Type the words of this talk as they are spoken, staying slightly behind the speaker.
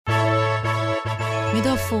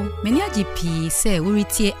Medofo, many GP say we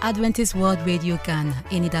retie Adventist World Radio Ghana.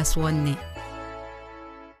 Any that's one ne.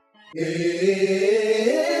 AWR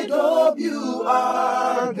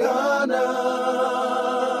Ghana.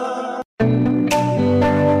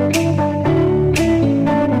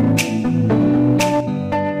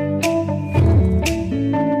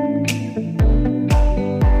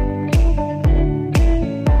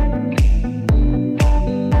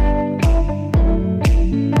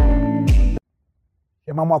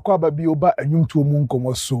 Mama kwa babi oba anwumto mu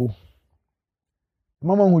nkomo so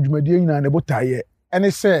mama hudwumadie nyina ne botaye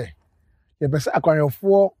ene se ye bese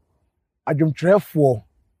akwanwefo adwumtrefo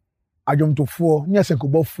adwumtofo nya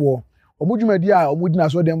senkobofo omudwumadie a omudina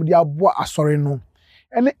so dem de abo asore no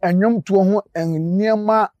ene anwumto ho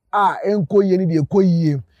enniema a enkoye ne de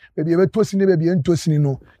ekoyie bebi ebetosini bebi entosini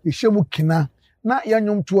no yehyemu kina na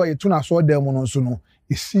yanwumto ye tuna so dem no so no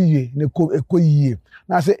esiye ne ekoyie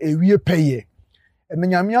na se ewie peye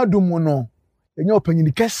nyame adomu no enye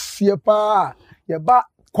opanyini kese pa ye ba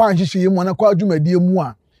kwan hihye mu na kwa adwumadie mu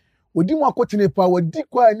a odi mu akotene pa wadi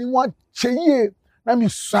kwa ni mu acheye na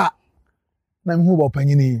misa na mi hu ba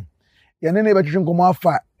opanyini ye ne betwetwe nkomo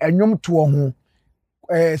afa enwom to ho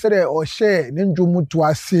se de o share ne ndwom to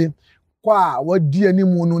ase kwa wadi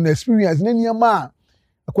animu no na experience ne niema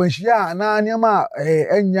akwanhia na niema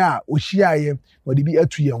enya ohyiaye wadi bi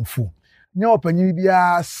atu yemfu nya opanyini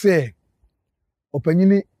bia se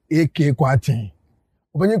opanyini AK kwatin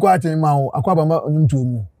opanyi kwatin ma wo akwaba ma onumto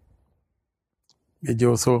mu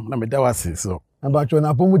meje so na meda wase so abacho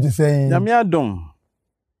na pomu ti sen nyame adom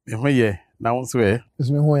me hoye na won so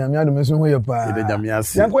esme ho nyame adom esme ho ye pa ide nyame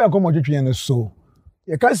ase yanko yakomo twetwe ne so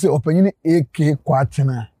ye ka se opanyini AK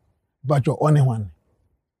kwatin bacho one one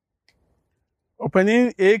opanyini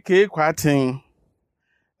AK kwatin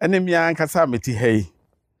ene mi ankasa meti hei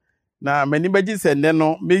na mani baji se ne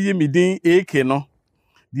no meyi midin AK no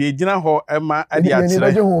de ejina ho ema ade akyere ni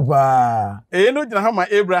baji ho pa no jina ho ma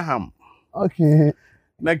Abraham okay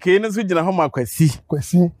na ke no so jina ho ma kwasi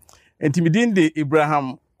enti midin de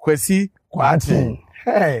Abraham kwasi kwatin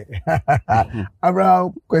hey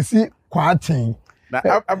Abraham kwasi kwatin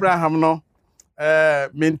na Abraham no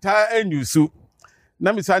menta enyusu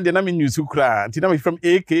na mi sande na mi nyusu kra nti na mi from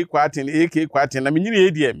AK kwatin na mi nyini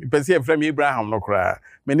edie mi pese from Abraham no kra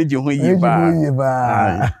manage ho yi ba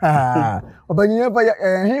obanyiye ba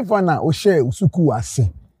hefa na o share usuku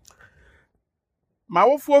ase ma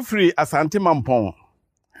wo fo free asante mampon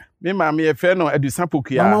me ma me efe no adusan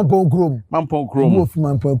pokua mampon krom wo fi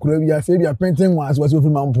mampon krom ya se bia painting was fi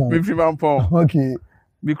mampon me free mampon okay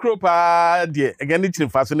mikro pa de again ni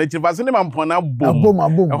chirifaso ne mampon na bom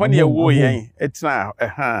ho ne wo yen etina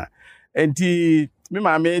enti me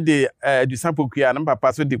ma me de adusan pokua na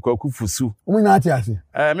papa so de kwaku fusu na ati ase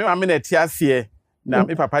me ma me na ti ase na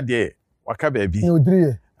me papa de waka ba bi e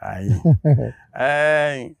odrie ai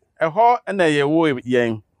ho na ye wo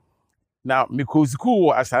yen na me ko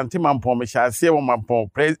school Asante mampon me sha ase wo mampon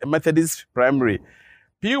Methodist Primary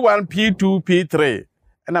P1 P2 P3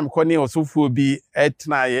 na me ko ne osofo bi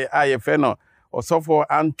etina ye aye fe no osofo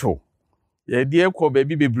anto ye de ekọ ba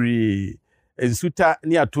bi bebri ensuta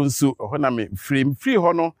ni atonsu ho na me free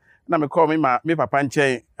ho no na me call me papa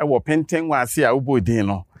nchen e wo penten wase a ubodin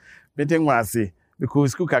no penten wase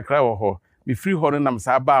because school kakra wo ho me free ho no na me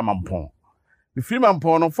sa ba mampon me free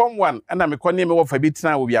mampon no form 1 na me ko ne me wo fa bi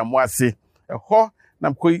tena wo bia mo ase ho na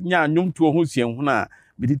me ko nya nwumto ho sien hu na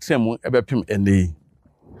me di trem e be pem ene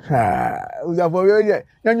uzafo ye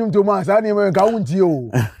nyumto ma sa ni me ka wunti o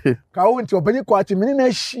ka wunti opanyi kwati meni na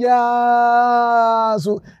hia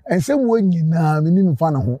so ensem wo nyina meni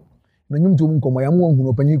mfa na ho na nyumto mu nkomo ya mo hu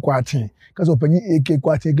opanyi kwati ka so opanyi AK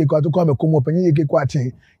kwati ko me komo opanyi AK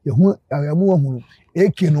kwati ye hu ya mo hu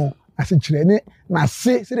AK no ase kire ne na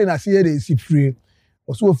se de na se ye de si free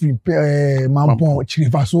oso ofiri mampon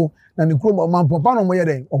chirifa so na ne kro mampon pa no mo ye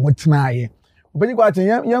de o mo tenaye opanyi kwati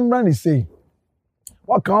yambra ni sei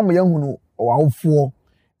waka mo yahunu wawofo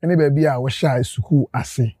ene ba bia wo sha suku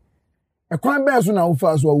ase ekwan be so na wo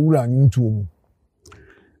fa so awura nyumto mu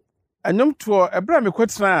anyumto ebra me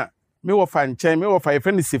kwetena me wo fa nchen me wo fa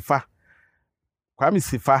yefa ni sifa kwa me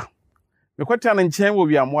sifa me kwetena na nchen wo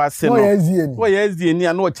wiamo ase no wo ye azieni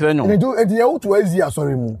a na wo kire nyon enti ye woto azi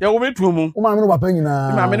asori mu ye wo metu mu wo ma me no papa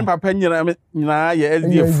nyina ma me no papa nyina ye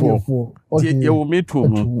aziefo ye wo metu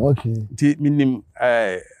mu okay ti minim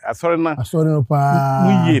asori no pa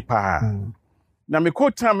mu ye pa na me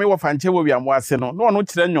kwetena me wo fa nchen wo wiamo ase no no no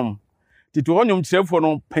kire nyom titi wo nyom kirefo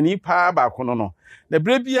no pani pa ba ko no na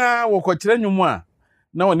bre bia wo ko kire nyom a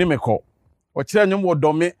na woni mekọ o kire nyom wo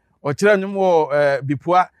dome o kire nyom wo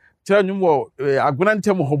bipua kire nyom wo agona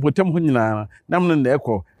ntem ho botem ho nyina na mun na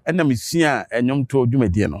ekọ ɛna mesua ɛnwom to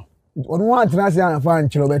dwumadie no ɔno wa atena se anfa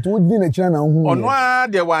nkyerɛ bet wo di na kyerɛ na hu ɔno a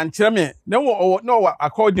de wa nkyerɛ me na wo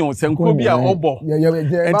accordion senko bi a ɔbɔ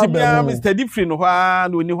enti bia Mr. Diffree no hɔ a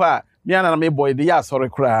no ni hɔ a me ana na me boy de ya asɔre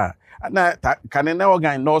kra na kane na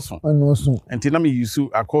organ no so enti na me use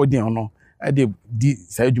accordion no ade di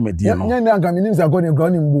sa dwumadie no nya na nka me nim sa accordion kra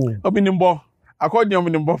nim bo obi nim bo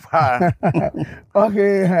accordion nim bo pa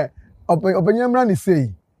okay opanyamra ni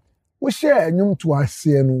sei wo share enwum to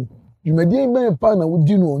ase no dwumadie ben pa na wo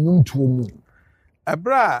di no onwum to mu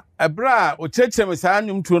abra o cheche me sa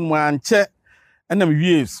nwum to mu anche na me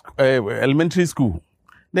wie elementary school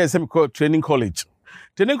na se me call training college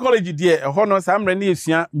die ho no sa mra na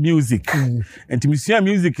esua music enti me sua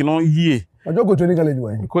music no yie ojo go training college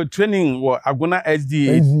wa ko training wo Agona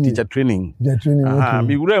SDA teacher training okay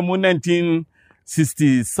me wura mu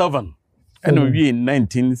 1967 and we in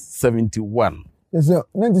 1971 yes sir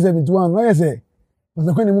 1971 no yes sir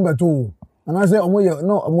Pastor Kweni mu beto and I say no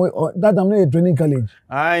that time no training college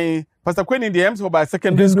ai Pastor Kweni the MC by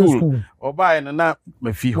secondary school or by na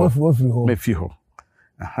me fi ho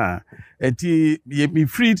enti me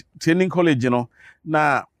free training college no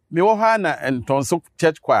na me wo ha na Ntonso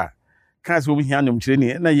church choir kan so bi hia nyom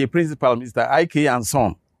kyerɛ na ye principal Mr. IK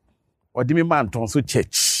Anson odi me man Ntonso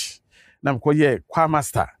church na me ko ye choir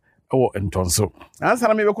master o Ntonso ansa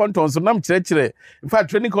na me be ko Ntonso na me kyerɛ in fact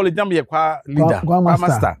training college na me ye choir leader choir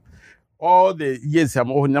master all the years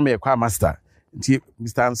am o na me ye choir master nti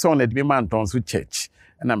Mr. Anson edi me man Ntonso church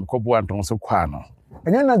na me ko bo Ntonso choir no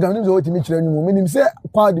enya na gam nim so otimi kyerɛ nyum me nim sɛ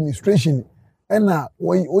choir administration ena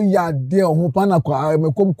o ya de o ho pa na kwa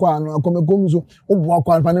mekom kwa no akomekom so o bo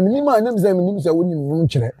kwa pa na nim a nim sɛ wonim nyum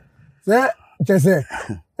kyerɛ sɛ kyerɛ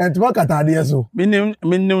entuma katade so minim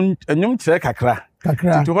nyum kyerɛ kakra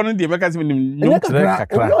to hono de meka sɛ minim nyum kyerɛ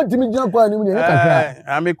kakra o otimi gya kwa nim de kakra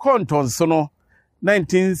am Ntonso no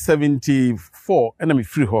 1974 ena me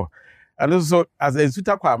free ho and so as a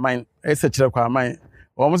suta kwa man ese kyerɛ kwa man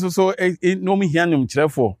o mo so no me hia nyum kyerɛ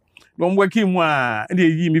fo no mo waki mu a de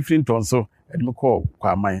yi me free Ntonso edi me call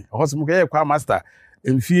kwa man ho so mo kɛ kwa master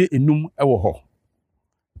emfie enum ɛwɔ hɔ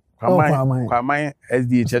kwa man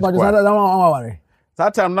SDA church kwa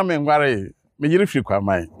that time na me ngware me yiri free kwa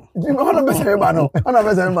man ti me hono be se ba no ti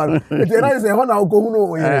na se hono ko hu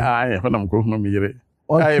no yire ai hono ko hu no me yire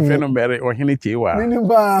ai fe no bere o hene chewa ni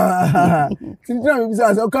ba ti na me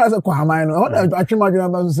bisa se o ka se kwa man no hono atwema dwuma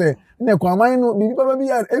ba so se ne kwa man no bibi baba bi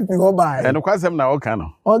ya efi ho ba no kwasem na o ka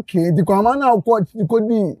no okay ti kwa man na ko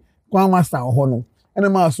di kwa master ho no ene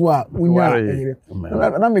ma so a unya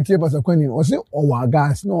na metie Pastor Kweni o se o wa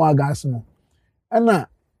gas no ana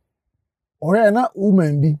ore na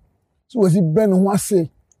woman bi so o si ben ho ase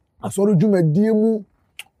asoro dwumadie mu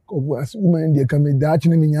ko bu ase woman de ka me da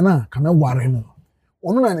chine me nyana ka me ware no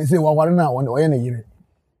ono na ne se wa ware na o ye na yire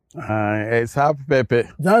sa pepe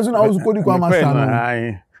janso na o ko di kwa master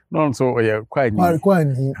no no so o ye kwa ni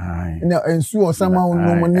na ensu o sama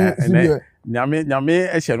no mo ne sibie nyame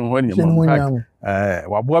ehyeru ho nyam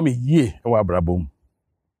waboa me yie wa abrabom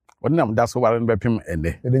wonam da so ware no bepem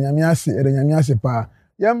ende ede nyame ase pa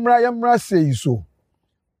yemra sei so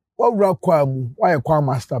wawura kwa mu wa ye kwa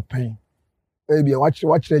master pen ebia wa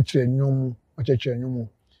kyerɛ nyum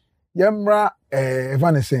yemra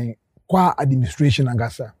evanesen kwa administration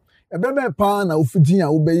agasa ebebe pa na ofidin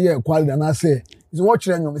a wo be ye kwa leader na say is what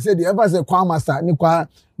kyerɛ nyum say the ever say kwa master ni kwa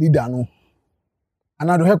leader no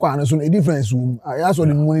anado he kwa no so a difference room ya so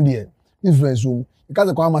the money there difference room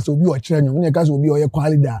because kwa master obi o kyerɛ nyum ne because obi o ye kwa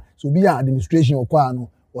leader so obi ya administration o kwa no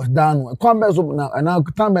was done kwa mbe so na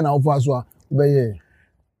tambe na ofo aso a be ye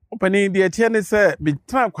opani de tie ne sɛ bi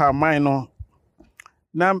tra kwa man no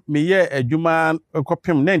na me ye adwuma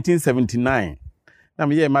kopem 1979 na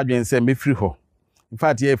me ye madwen sɛ me free ho in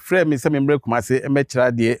fact ye frɛ me sɛ me mre kumase me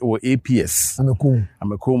kyerɛ de wo APS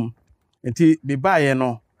amekom enti bi baaye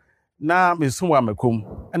no na me so wa makom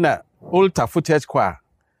na old Tafo church choir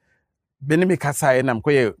beni me kasae na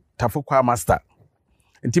mkoye Tafo choir master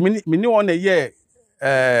enti me ni won ye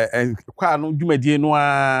choir no dwumadie no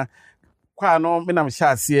a choir no me na me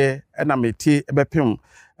hyase na me ti bepem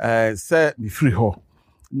se me free ho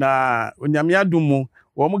na onyame adumu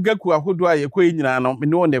wo mo gaku ahodo a yekoyi nyina no me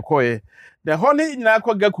ni won de koye the honey nyina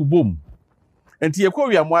ko gaku bom enti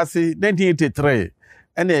yekowi amoase 1983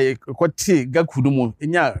 ene kwati gaku no mu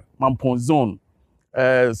enya Mampon zone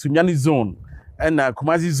Sunyani zone and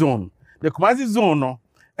Kumasi zone the Kumasi zone no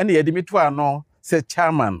ene ye de meto ano se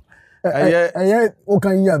chairman o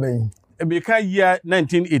kan year ben e kan year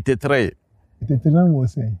 1983 mo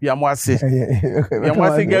say ya mo ase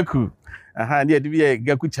gaku ne ye de be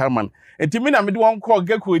gaku chairman enti me na me de won call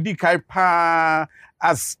gaku edi kai pa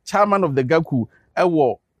as chairman of the gaku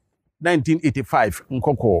ewo 1985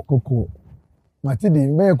 nkoko. Koko. Matidi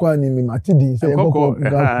me kwa ni mi matidi say nkoko.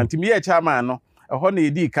 Nti me ye chairman no. Eho na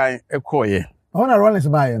edi kan ekoye. Eho na Rollins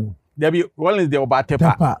buy no. There be Rollins de oba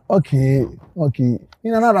tepa. Okay.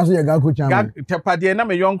 Ina na raso ye Gaku chairman. Tepa de na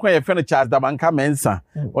me yonko ye fe no Charles Dabanka Mensa.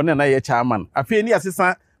 One na ye chairman. Afi ni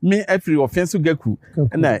asesa me afri offense Gaku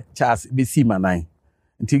na Charles besi manan.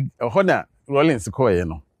 Nti eho na Rollins koye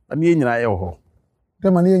no. Ani ye nyina ye ho.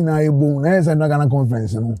 Tema ni nyina ye bom na Central Ghana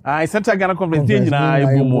Conference no. Central Ghana Conference ni nyina ye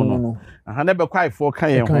bom no. Aha na be kwai fo kan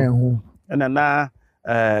ye ho. Na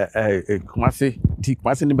Kumasi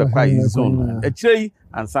ni be kwai zone. Echirei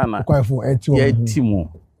ansana. Kwai fo eti ye timo.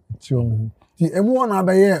 Ti emu na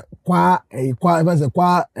be ye kwa eba se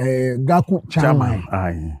kwa Gaku chairman.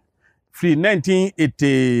 Free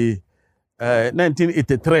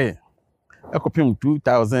 1983 ekopim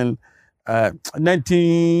 2000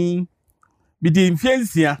 19 bidi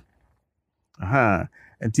mfiansia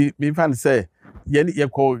enti me fan say ye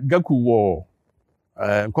ko Gaku wo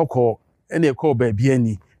nkoko ene ye ko ba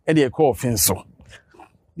biani ene ye ko ofenso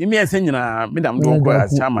ni me ese nyina medam do ko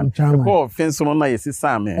as chairman ko ofenso no na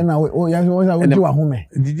yesisa me na o ya wo ji wa home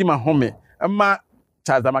didi ma home ama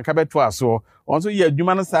chaza makabeto aso onso ye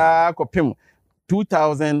adwuma no saa kopim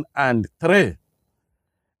 2003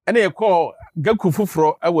 ene ye ko Gaku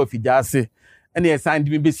fufuro awa fijase ene ye san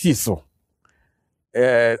di me besi so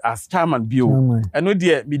as chairman bio eno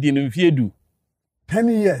de medi no mfiedu 10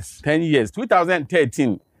 years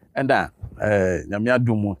 2013 and nyame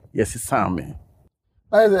adumu yes same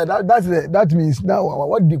that means now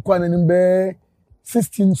what the kwan in be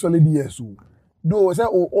 16 solid years do say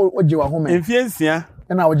o je wa home mfiansia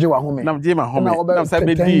na o je wa home na je ma home na say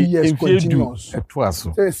be di mfiedu eto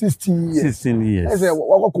aso say 16 years say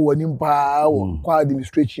wakoko wani mpa kwa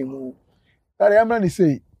administration mu that am na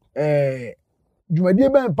say dwumadie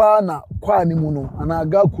ben pa na kwa ni mu no ana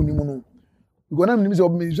Gaku ni mu no gona mi se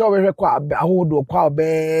obehwe kwa ahodo kwa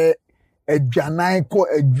be adwanan ko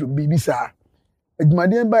bibisa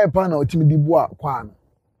dwumadie ben pa na otimi di bo kwa no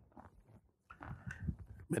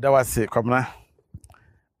meda wase komna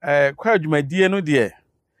kwa dwumadie no de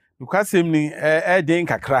nukwasem ni den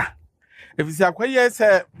kakra efisi akwaye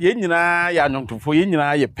se ye nyina ya nyontofo ye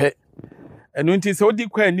nyina ye pe enu nti se odi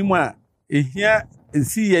kwa animu a ehia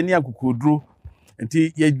ensi ye ni akokoduro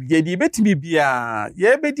nti ye di betimi bia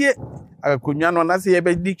ye bedi akonwa no na se ye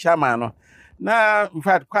bedi chairman no na in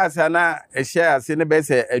fact kwasa na ehye ase ne be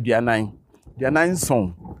se aduanan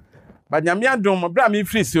son ba nyame adom bra me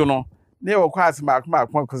free si no ne wo kwasa ma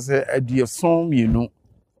ko se aduason mienu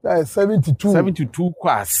that is 72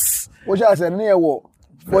 kwas wo sha se ne ye wo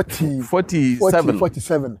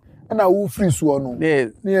 47 and I will free so no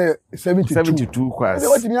near 72 kwas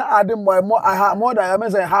what you add more than I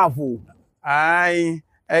say half ai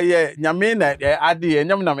nyame na ade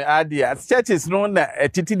nyam na me ade churches no na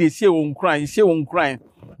titi de hie won kran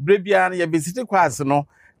brebia na ye visit class no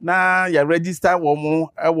na ya register wo mo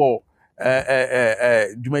ewo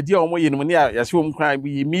dwumadi wo mo ye no ne ya hie won kran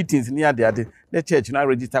bi meetings ni ade na church na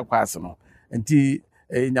register class no nti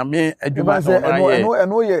nyame adwuma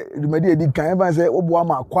no ye dwumadi edi kan ba say obo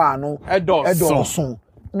ma kwa no edoson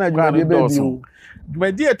na dwumadi be bi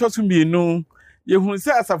dwumadi etosu mienu yehun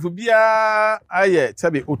se asafo bia aye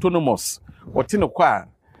sabe autonomous wote no kwa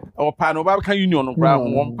opa no ba kan union no bra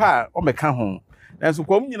won pa o meka ho nanso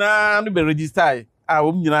kom nyina no be register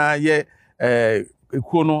a nyina ye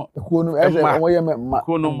ekuo no eze wo ye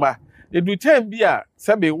ekuo no mba edu time bia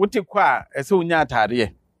sabe wote kwa ese onya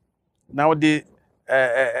atare na wode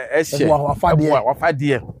ehye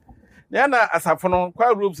wafade na asafo no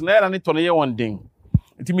kwa ropes na ne to no ye wondin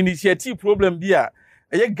nti initiative problem bia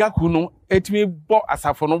eye Gaku no etimi bo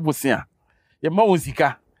asafo no bosia ye ma won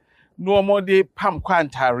sika no omode pam kwa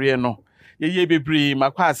antare no ye bebre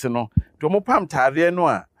makwase no to mo pam tare no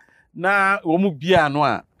a na wo mu bia no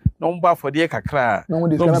a na mo ba fode kakra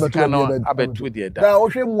no sika no abetu de da wo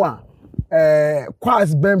hwe mu a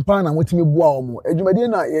kwas bempa na motimi boa omo adwumade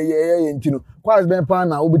na ye ntino kwas bempa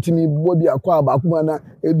na obetimi bo bia kwa ba kuma na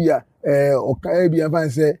ebia oka ebia fan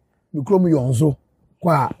se mikrom yonzo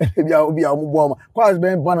kwa bia omo boa omo kwas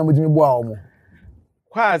bempa na motimi boa omo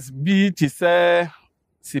kwas bi ti se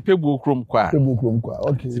sipebu krom kwa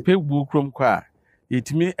okay sipebu krom kwa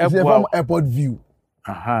yetimi eboa airport view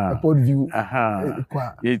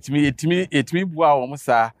kwa yetimi boa omo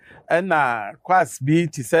sa na kwas bi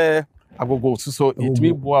ti se agogo suso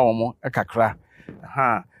yetimi boa omo kakra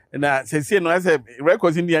na sese no ase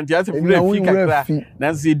records in the antiase free kakra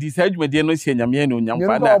na se di sa dwumade no hye nyame no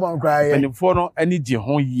nyampa na penifo no ani gye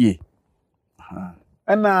ho yie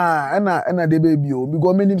ana de baby o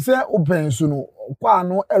because menim say open so no kwa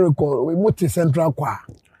no record we moti central kwa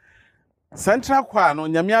Central Choir no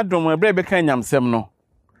nyame adom ebre beka nyamsem no.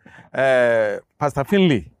 Pastor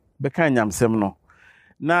Finley beka nyamsem no.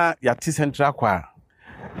 Na yati Central Choir.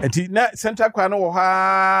 Enti na Central Choir no wo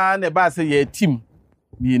ha na ba se ye team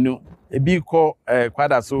bienu. Ebi ko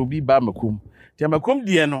kwada so bi ba makum. Ti makum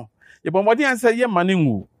die no. Ye bomodi ansa ye mane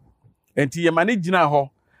ngu. Enti ye mane gina ho.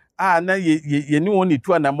 Na ye ni woni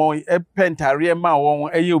tu anamo pentare ma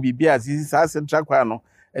won eye obi bia sa Central Choir no.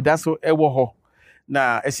 Eda so ewo ho.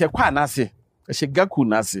 Na ehye kwa na ase. Ehye gaku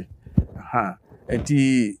na ase. Aha.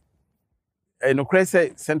 Enti no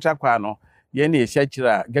krese Central Choir no. Ye na ehye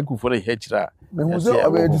kira gaku fo na ehye kira. Me hu se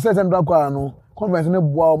obe di Central Choir no. Conference ne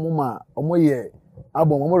boa omo ma omo ye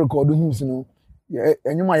album omo record hymns no.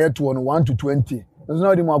 Enyuma ye to no 1 to 20. Nso na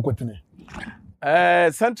odi mo akotene.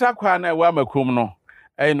 Central Choir na wa makum no.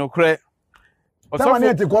 No kre.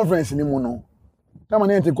 Permanent conference ni mu no.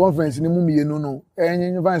 Permanent conference ni mu mienu no.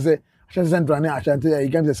 Enyin fan say Ashanti Central na Ashanti you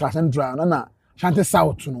can say Central na Ashanti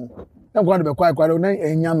South no. Dem kwa be kwa na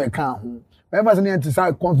enya meka ho. Ever say na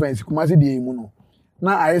South conference kuma se die mu no.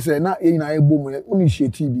 Na aye say na e nyina egbo mu uni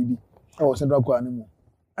sheti bibi. E Central Choir ni mu.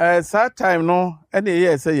 That time no any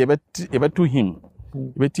year say you bet him.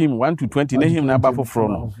 You bet him 1 to 20 na him na ba for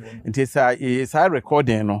no. It is a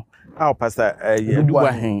recording no. How pastor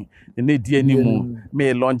Yeduwa hen ne die animu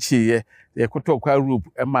me launch ye kotokwa group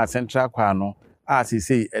e ma Central Choir no as he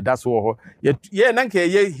say that's wo ye na nke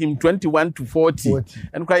ye him 21 to 40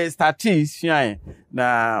 and kwa ye start shine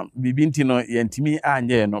na bibinti no ye ntimi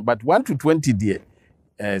anye no but 1 to 20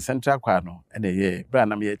 die Central Choir no and ye bra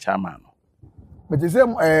na me chairman no but you say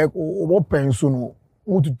wo penso no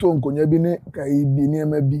mututo nkonya bi ne kai bi ne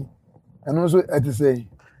ma bi eno so et say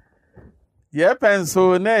ye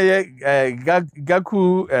penso na ye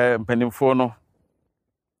gaku mpanimfo no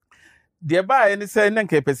de ba ye ne say na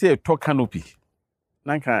nke pese to canopy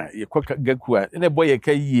nanka ye kwa gaku a ne boy ye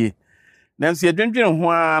ka yie nanso ye dwendwen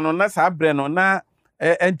ho a no na sa bre no na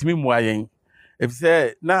entimi mu ayen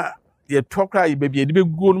efise na ye tokra ye bebie de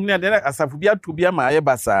beguo no na asafo bi ato bi ama ye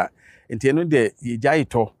basa enti no de ye jai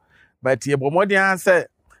to but ye bomodian say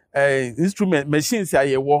instrument machines a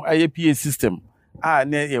ye wo aye PA system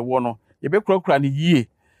ne ye wo no ye be kura ni yie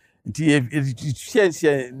nti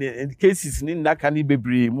share cases ni naka ni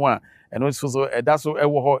bebre mu a eno so da so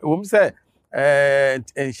ewo ho wo say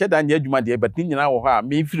sheda nya adwuma de but ni nyina wo ho a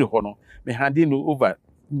me firi ho no me hande no over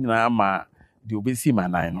nyina ma de obesi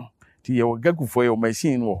manan no nti ye wo gakufo ye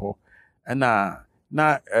machine wo ho na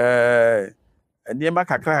ne ma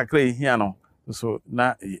kakra ehia no so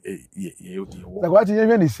na ye wo da kwa ti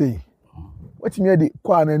ye ni say what me dey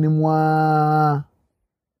kwa na ni mu a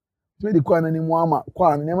me dey kwa na ni mu ama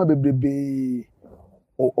kwa na ma bebrebe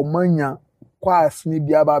o manya kwa asni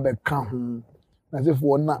bia ba be ka ho na se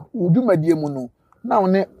fo na udwumadie mu no na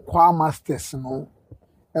one kwa masters no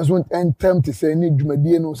enso entem te say ni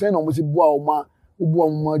dwumadie no say na mo se boa o ma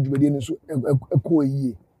dwumadie no so ekọ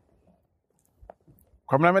yie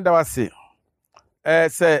kwamna me da wase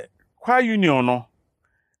say kwa union no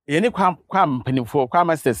ye ni kwa mpanimfo kwa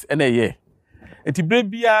masters na ye enti bre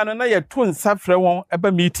bia no na ye to nsafre won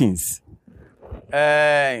eba meetings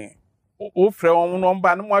o frɛ won no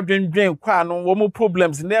mba no adwendwen kwa no wo mo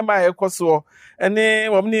problems na ma ye koso ene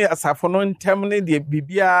wo ni asafo no ntem ne de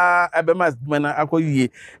bibia abema mana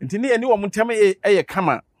akoyie enti ne ye ni wo mo ntem ye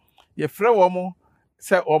kama ye frɛ wo mo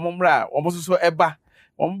sɛ wo mo mra wo mo so eba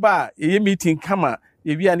wo mba ye meeting kama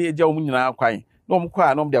ye bia ne ye gya wo nyina kwan no mo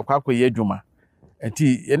kwa no mo de akwakoye adwuma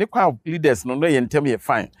enti ye ne kwa leaders no ye ntem ye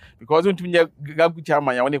fine because untum nye gagu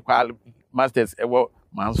chama ya woni kwa masters ewo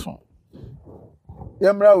manso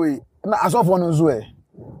yemra we na asofo no nso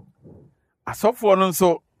asofo no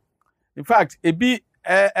nso in fact ebi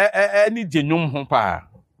ani gyenwum ho pa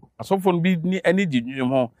asofo no bi ni ani gyenwum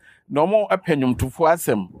ho na omo apanyumtofo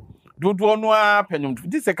asem dodo no apanyumtofo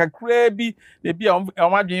dise kakra bi na bi a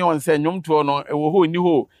adwen on se nyumto no ewo ho ni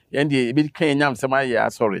ho ye de ebi kan nyam sem aye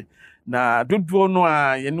sorry na dodo no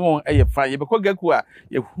ye no eye fa ye bekọ gaku a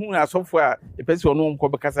ye hu asofo a ye pese ono nko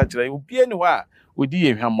bekasa kire obi ani ho a odi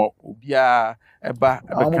ye hwamo obi a eba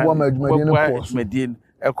medin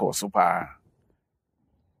eko so pa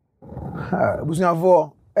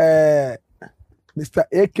busunyafo Mr.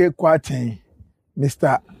 AK Kwaten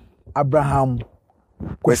Mr. Abraham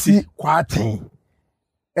Kwesi Kwaten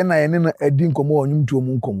ena ye ne na adi nkomo onyumtuo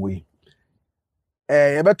mu nkomo yi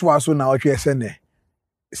ye beto aso na ohwe ese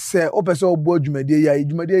se opese obo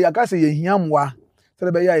adwumadie ya ka se ye hiamwa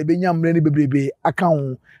se be ya ye benya mre ne bebrebe aka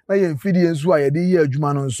ho na ye mfidi enso a ye de ye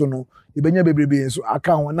adwuma no nso no ye benya bebrebe enso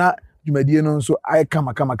aka ho na adwumadie no nso ay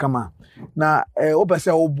kama na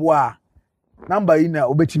opese obo a number yi na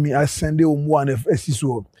obetimi asende omu an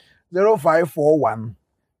asiso 0541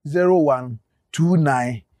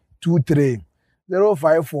 012923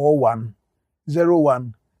 0541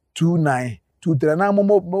 012923 na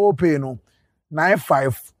mo pay no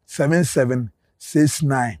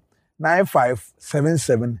 957769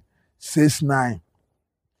 957769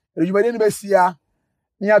 ejumade ni besia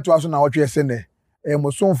ni ato aso na wotwe sene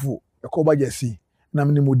mosonfo ekoba jesi na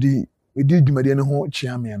mni mudi jumade ne ho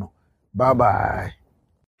chiame no bye bye.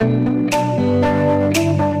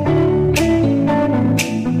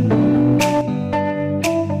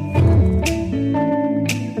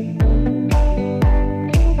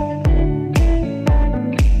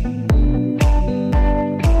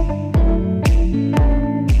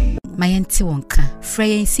 Mayanti Wonka.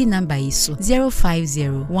 Freyancy number is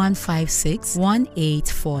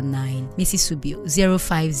 050-156-1849. Mrs. Subio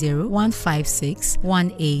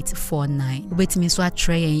 050-156-1849. Wait me so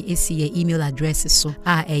Freyan is your email address so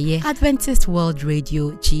Adventist World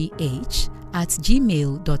Radio GH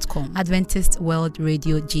 @gmail.com. Adventist World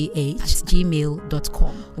Radio GH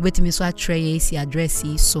 @gmail.com. Wait me so Freyancy address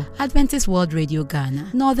so Adventist World Radio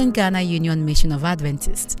Ghana, Northern Ghana Union Mission of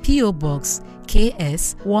Adventists, PO Box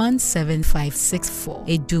KS 17564,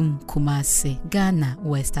 Edum, Kumasi, Ghana,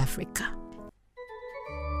 West Africa.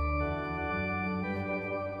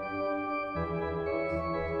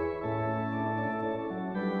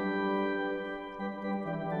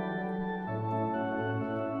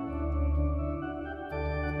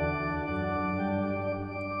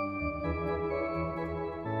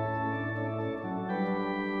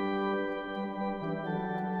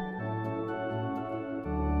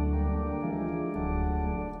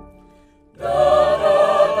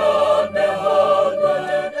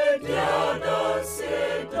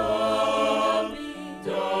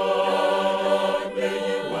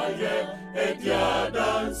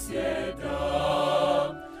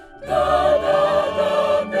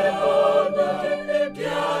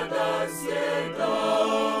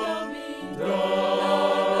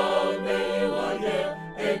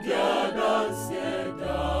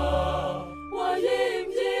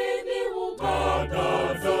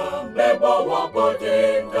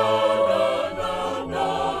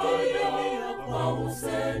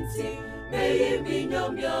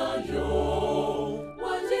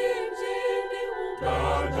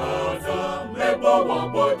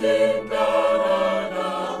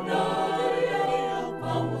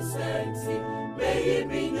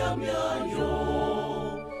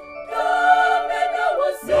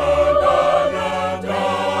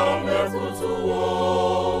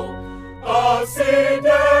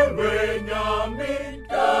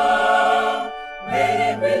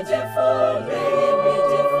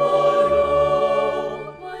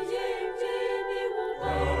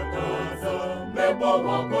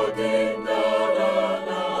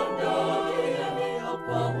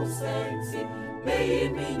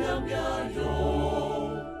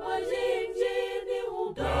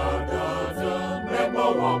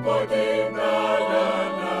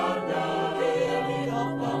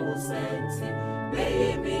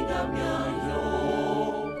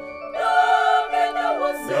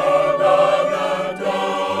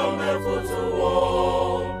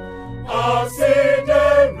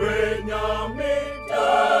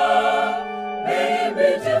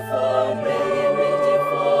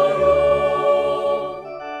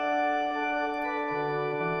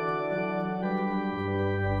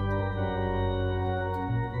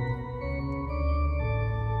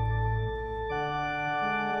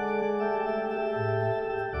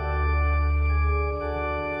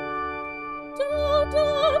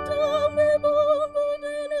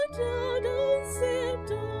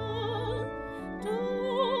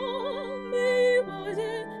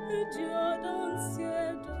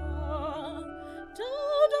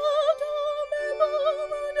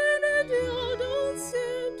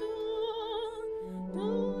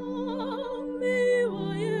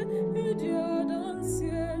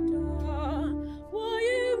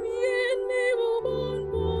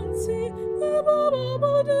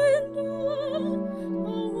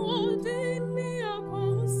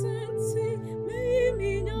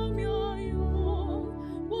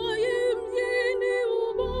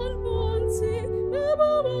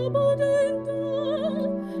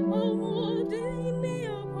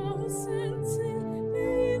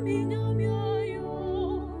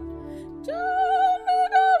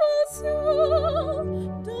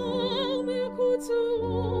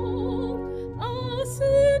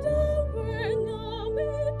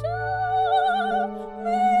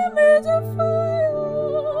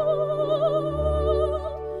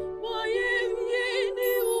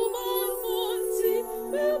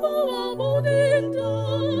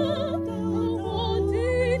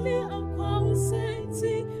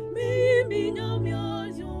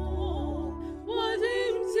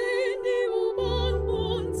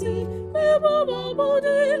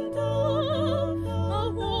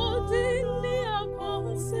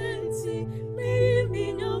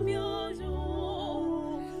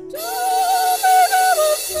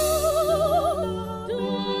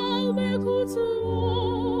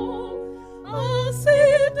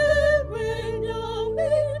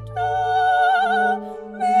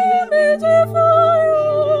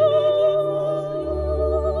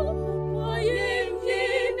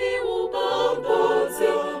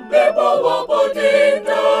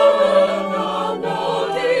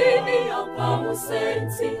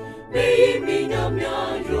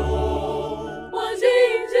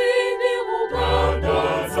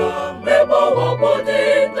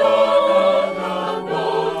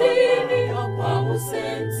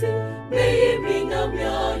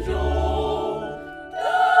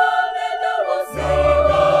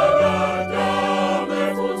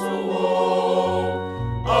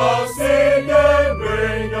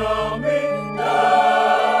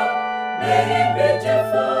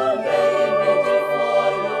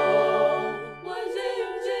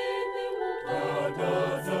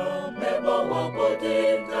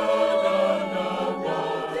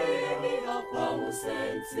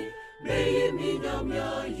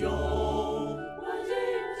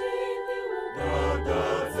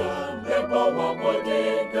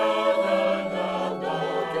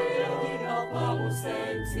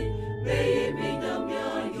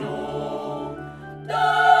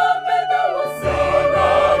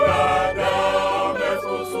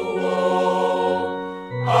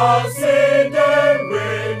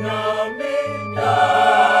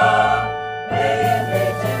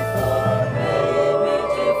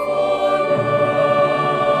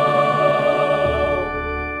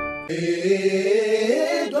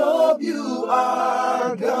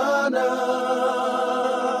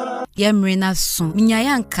 Yemrena so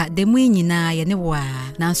minyayanka demu nyina ye ne wa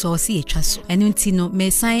nanso ose yetwa so enu nti no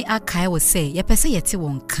mesan akai wo se yepese yete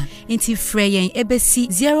wonka nti frɛ yen ebesi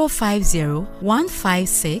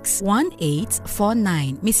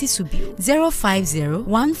 050-156-1849 Missy Subio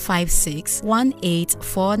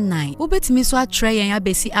 050-156-1849 ubetimi so atre yen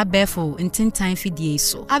abesi abefo ntintan fidie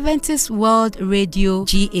so Adventist World Radio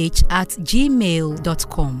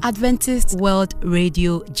GH@gmail.com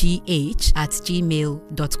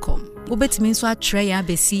adventistworldradiogh@gmail.com Ubetimi so atre yen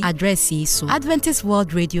abesi address so Adventist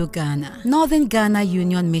World Radio Ghana, Northern Ghana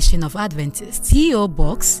Union Mission of Adventists, PO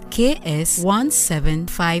Box KS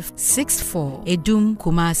 17564, Edum,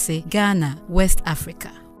 Kumasi, Ghana, West Africa.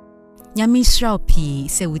 Nyamishrao P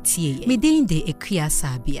se wutie midin de Ekuya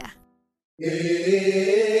Sabia. AWR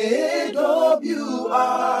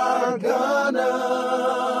Ghana.